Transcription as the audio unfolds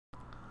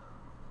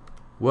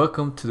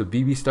Welcome to the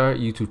BB Star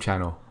YouTube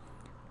channel.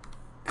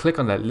 Click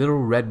on that little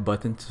red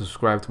button to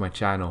subscribe to my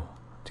channel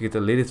to get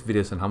the latest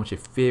videos on how much your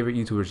favorite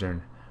YouTubers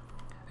earn.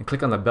 And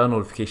click on the bell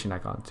notification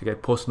icon to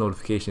get post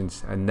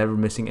notifications and never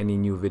missing any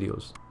new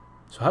videos.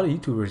 So how do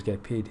YouTubers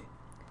get paid?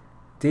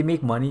 They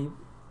make money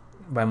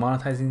by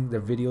monetizing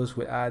their videos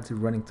with ads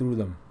running through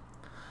them.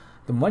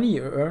 The money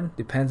you earn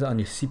depends on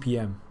your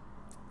CPM.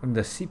 And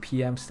the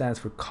CPM stands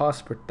for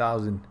cost per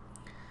thousand.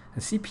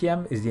 And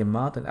CPM is the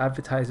amount an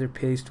advertiser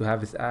pays to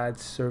have his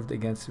ads served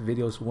against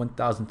videos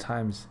 1,000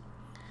 times.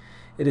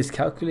 It is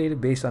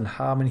calculated based on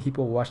how many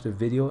people watch the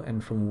video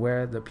and from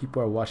where the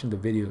people are watching the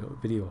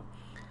video.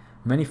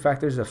 Many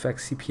factors affect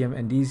CPM,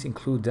 and these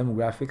include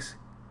demographics,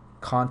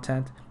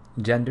 content,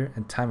 gender,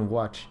 and time of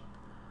watch.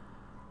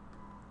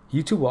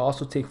 YouTube will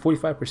also take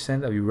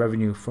 45% of your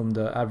revenue from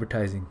the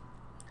advertising.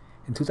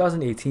 In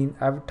 2018,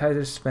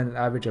 advertisers spent an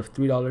average of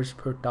 $3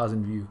 per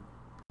thousand views.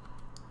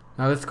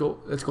 Now let's go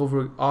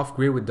over Off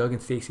Grid with Doug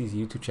and Stacy's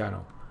YouTube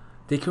channel.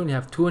 They currently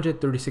have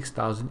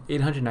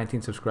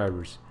 236,819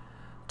 subscribers.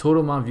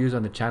 Total amount of views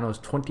on the channel is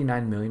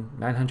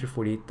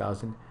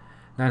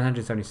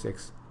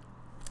 29,948,976.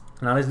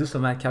 Now let's do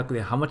some math,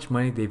 calculate how much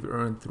money they've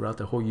earned throughout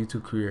their whole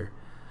YouTube career.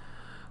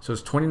 So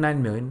it's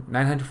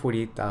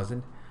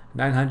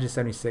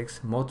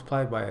 29,948,976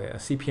 multiplied by a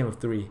CPM of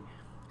 3.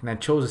 And I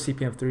chose a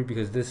CPM of 3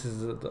 because this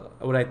is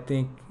what I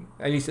think,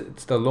 at least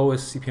it's the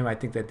lowest CPM I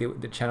think that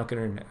the channel can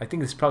earn. I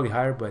think it's probably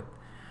higher, but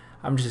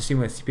I'm just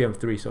assuming a CPM of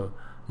 3. So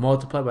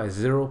multiply by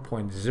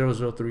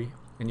 0.003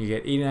 and you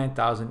get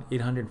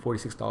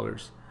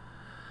 $89,846.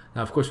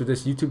 Now of course with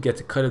this, YouTube gets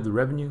a cut of the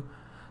revenue.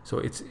 So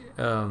it's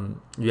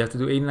you have to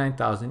do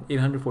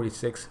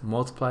 89,846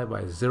 multiplied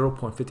by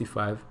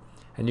 0.55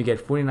 and you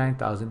get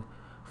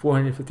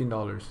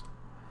 $49,415.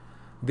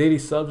 Daily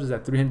subs is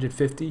at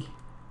 350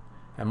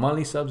 and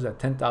monthly subs at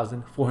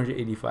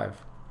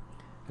 10,485.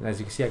 And as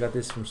you can see, I got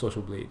this from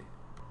Social Blade.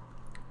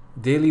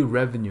 Daily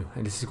revenue,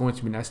 and this is going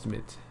to be an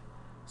estimate.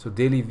 So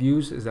daily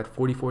views is at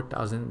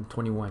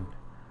 44,021.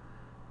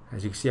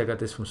 As you can see, I got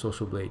this from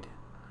Social Blade.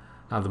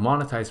 Now the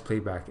monetized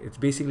playback, it's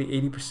basically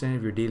 80%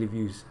 of your daily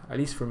views. At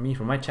least for me,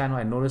 for my channel,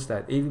 I noticed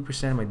that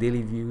 80% of my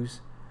daily views,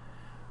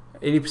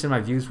 80% of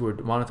my views were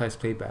monetized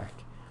playback,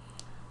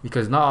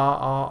 because not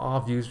all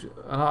of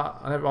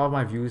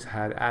my views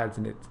had ads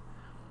in it.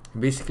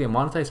 Basically, a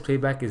monetized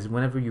playback is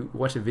whenever you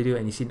watch a video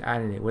and you see an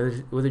ad in it,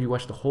 whether you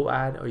watch the whole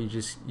ad or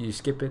you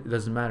skip it, it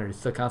doesn't matter. It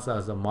still counts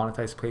as a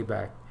monetized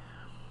playback.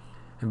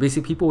 And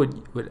basically, people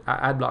with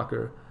ad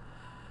blocker,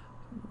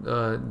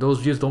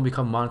 those views don't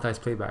become monetized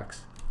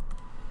playbacks.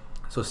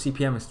 So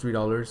CPM is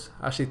 $3.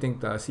 I actually think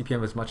the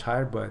CPM is much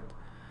higher, but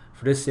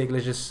for this sake,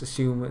 let's just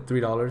assume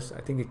 $3.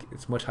 I think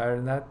it's much higher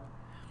than that.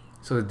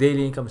 So the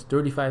daily income is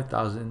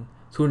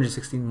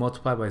 35,216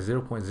 multiplied by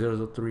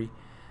 0.003,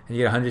 and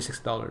you get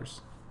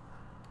 $106.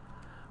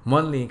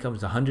 Monthly income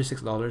is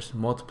 $106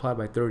 multiplied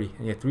by 30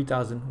 and you get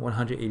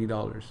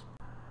 $3,180.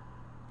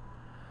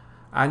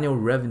 Annual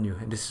revenue,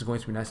 and this is going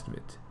to be an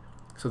estimate.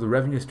 So the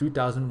revenue is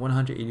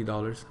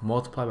 $3,180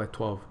 multiplied by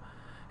 12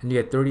 and you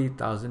get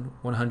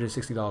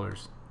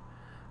 $38,160.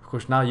 Of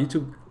course, now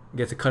YouTube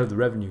gets a cut of the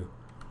revenue.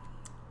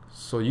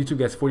 So YouTube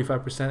gets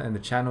 45% and the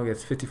channel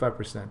gets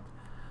 55%.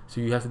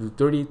 So you have to do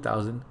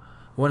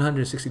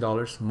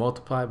 $38,160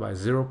 multiplied by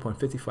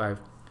 0.55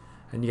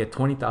 and you get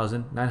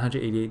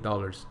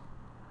 $20,988.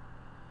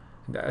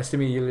 The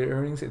estimated yearly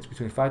earnings, it's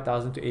between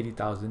 $5,000 to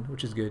 $80,000,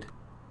 which is good.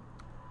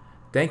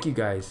 Thank you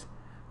guys.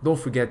 Don't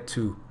forget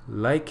to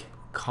like,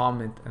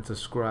 comment, and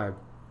subscribe.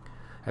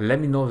 And let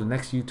me know the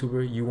next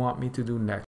YouTuber you want me to do next.